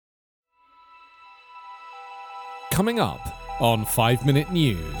coming up on 5 Minute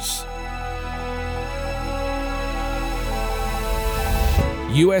News.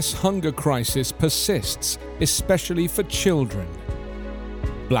 US hunger crisis persists, especially for children.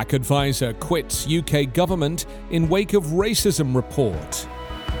 Black advisor quits UK government in wake of racism report.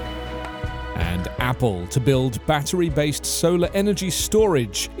 And Apple to build battery-based solar energy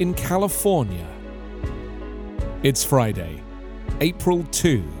storage in California. It's Friday, April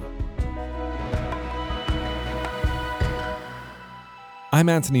 2. I'm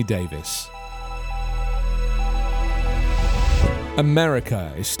Anthony Davis.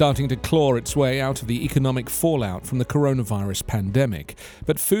 America is starting to claw its way out of the economic fallout from the coronavirus pandemic,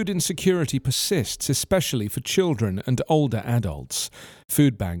 but food insecurity persists, especially for children and older adults.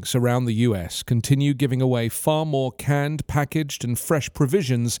 Food banks around the US continue giving away far more canned, packaged and fresh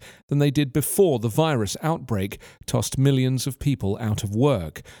provisions than they did before the virus outbreak tossed millions of people out of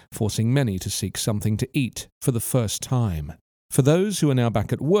work, forcing many to seek something to eat for the first time. For those who are now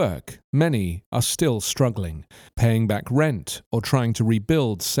back at work, many are still struggling, paying back rent or trying to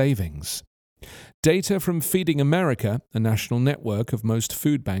rebuild savings. Data from Feeding America, a national network of most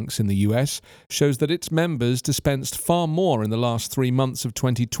food banks in the US, shows that its members dispensed far more in the last 3 months of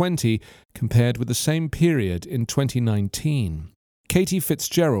 2020 compared with the same period in 2019. Katie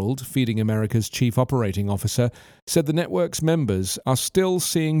Fitzgerald, Feeding America's chief operating officer, said the network's members are still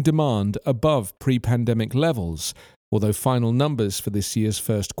seeing demand above pre-pandemic levels, although final numbers for this year's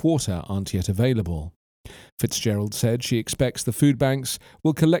first quarter aren't yet available. Fitzgerald said she expects the food banks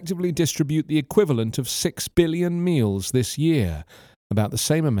will collectively distribute the equivalent of 6 billion meals this year, about the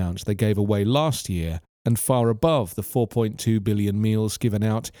same amount they gave away last year and far above the 4.2 billion meals given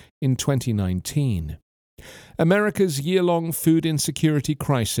out in 2019. America's year-long food insecurity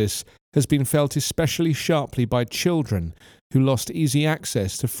crisis has been felt especially sharply by children who lost easy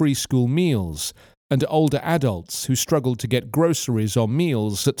access to free school meals, and older adults who struggled to get groceries or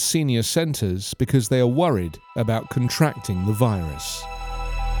meals at senior centres because they are worried about contracting the virus.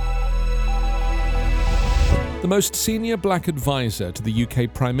 The most senior black advisor to the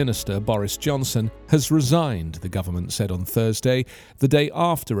UK Prime Minister, Boris Johnson, has resigned, the government said on Thursday, the day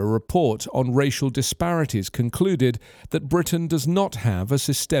after a report on racial disparities concluded that Britain does not have a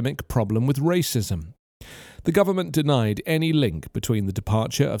systemic problem with racism. The government denied any link between the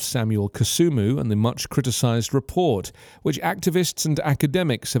departure of Samuel Kasumu and the much-criticised report, which activists and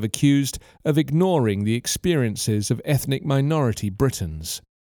academics have accused of ignoring the experiences of ethnic minority Britons.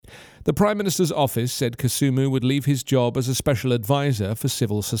 The Prime Minister's office said Kasumu would leave his job as a special advisor for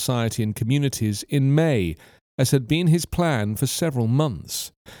civil society and communities in May, as had been his plan for several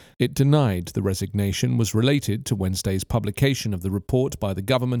months. It denied the resignation was related to Wednesday's publication of the report by the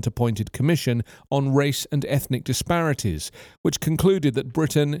government-appointed Commission on Race and Ethnic Disparities, which concluded that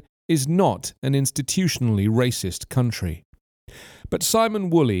Britain is not an institutionally racist country. But Simon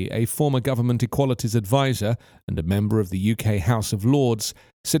Woolley, a former government equalities advisor and a member of the UK House of Lords,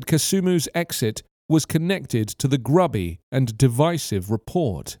 said Kasumu's exit was connected to the grubby and divisive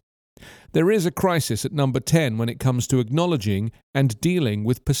report. There is a crisis at number 10 when it comes to acknowledging and dealing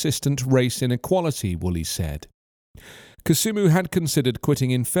with persistent race inequality, Woolley said. Kasumu had considered quitting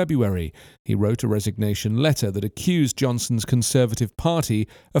in February. He wrote a resignation letter that accused Johnson's Conservative Party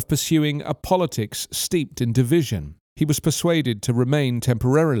of pursuing a politics steeped in division. He was persuaded to remain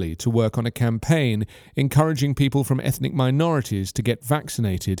temporarily to work on a campaign encouraging people from ethnic minorities to get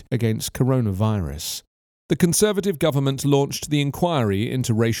vaccinated against coronavirus. The Conservative government launched the inquiry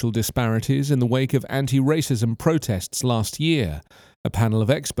into racial disparities in the wake of anti-racism protests last year. A panel of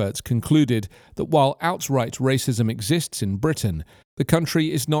experts concluded that while outright racism exists in Britain, the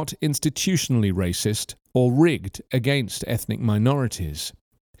country is not institutionally racist or rigged against ethnic minorities.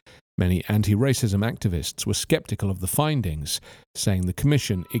 Many anti-racism activists were sceptical of the findings, saying the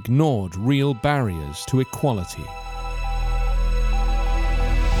Commission ignored real barriers to equality.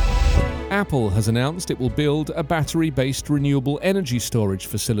 Apple has announced it will build a battery-based renewable energy storage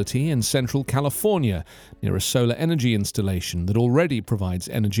facility in central California near a solar energy installation that already provides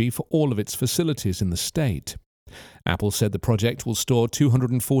energy for all of its facilities in the state. Apple said the project will store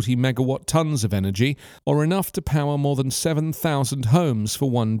 240 megawatt tons of energy, or enough to power more than 7,000 homes for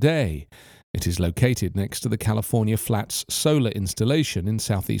one day. It is located next to the California Flats solar installation in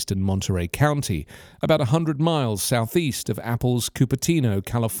southeastern Monterey County, about 100 miles southeast of Apple's Cupertino,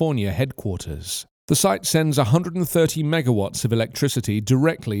 California headquarters. The site sends 130 megawatts of electricity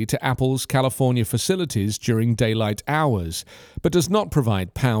directly to Apple's California facilities during daylight hours, but does not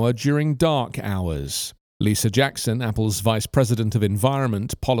provide power during dark hours. Lisa Jackson, Apple's Vice President of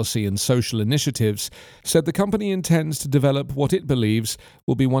Environment, Policy and Social Initiatives, said the company intends to develop what it believes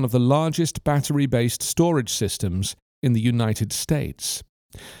will be one of the largest battery-based storage systems in the United States.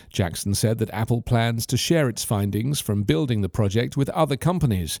 Jackson said that Apple plans to share its findings from building the project with other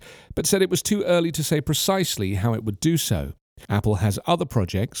companies, but said it was too early to say precisely how it would do so. Apple has other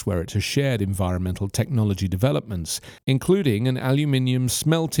projects where it has shared environmental technology developments, including an aluminium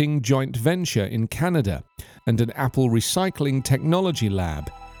smelting joint venture in Canada and an Apple recycling technology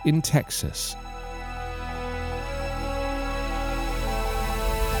lab in Texas.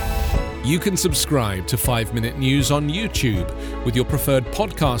 You can subscribe to 5 Minute News on YouTube with your preferred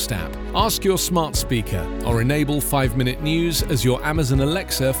podcast app. Ask your smart speaker or enable 5 Minute News as your Amazon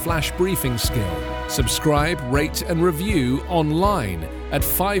Alexa flash briefing skill. Subscribe, rate and review online at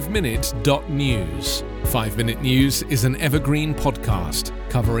 5minute.news. 5 Minute News is an evergreen podcast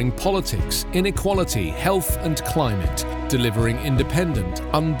covering politics, inequality, health and climate, delivering independent,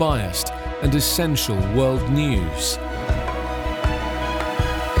 unbiased and essential world news.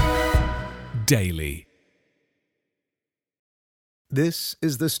 Daily. This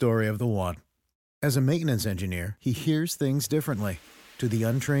is the story of the one. As a maintenance engineer, he hears things differently. To the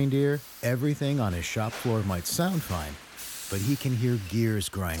untrained ear, everything on his shop floor might sound fine, but he can hear gears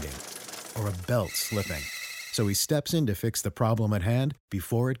grinding or a belt slipping. So he steps in to fix the problem at hand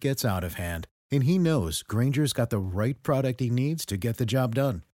before it gets out of hand. And he knows Grainger's got the right product he needs to get the job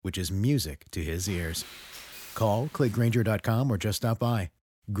done, which is music to his ears. Call, click Grainger.com or just stop by.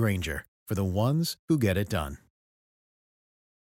 Grainger, for the ones who get it done.